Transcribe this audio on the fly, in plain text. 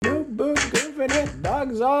proofing it.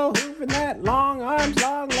 Dogs all hoofing that. Long arms,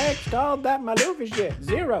 long legs, called that my doofy shit.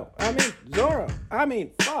 Zorro,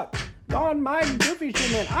 fuck. On my goofy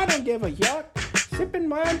shit, man, I don't give a yuck. Sipping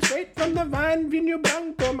wine straight from the vine, Vino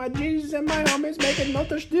Blanco. My G's and my homies making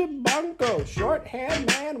notas de banco. Shorthand,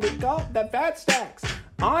 man, we call that fat stacks.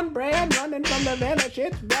 On brand, running from the vanish,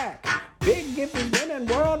 it's back. Big gift is winning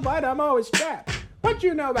worldwide, I'm always trapped. What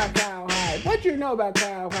you know about cowhide? What you know about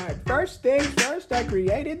cowhide? First things first, I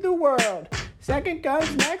created the world. Second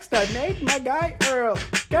comes next, I made my guy Earl.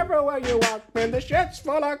 Careful where you walk, man, the shit's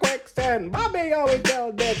full of quicksand. Bobby always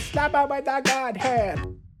told it, slap out with the god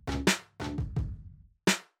hand.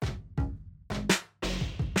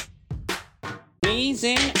 Knees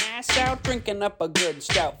in, ass out, drinking up a good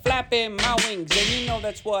stout. Flapping my wings, and you know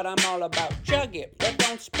that's what I'm all about. Chug it, but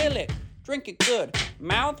don't spill it. Drink it good.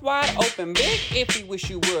 Mouth wide open, big if you wish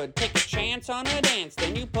you would. Take a chance on a dance,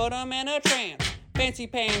 then you put 'em in a trance. Fancy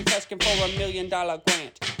pants asking for $1 million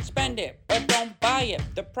grant. Spend it, but don't buy it.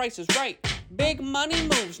 The price is right. Big money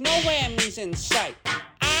moves, no whammies in sight.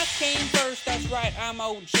 I came first, that's right, I'm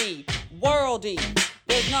OG. Worldie,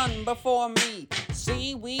 there's none before me.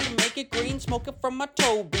 Seaweed, make it green, smoke it from my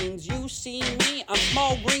toe beans. You see me, I'm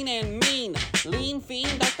small, green, and mean. Lean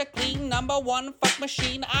fiend, like the clean, #1 fuck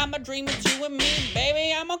machine. I'm a dream, it's you and me,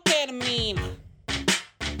 baby, I'm a ketamine.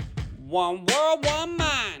 One world, one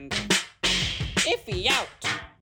mind. Iffy out.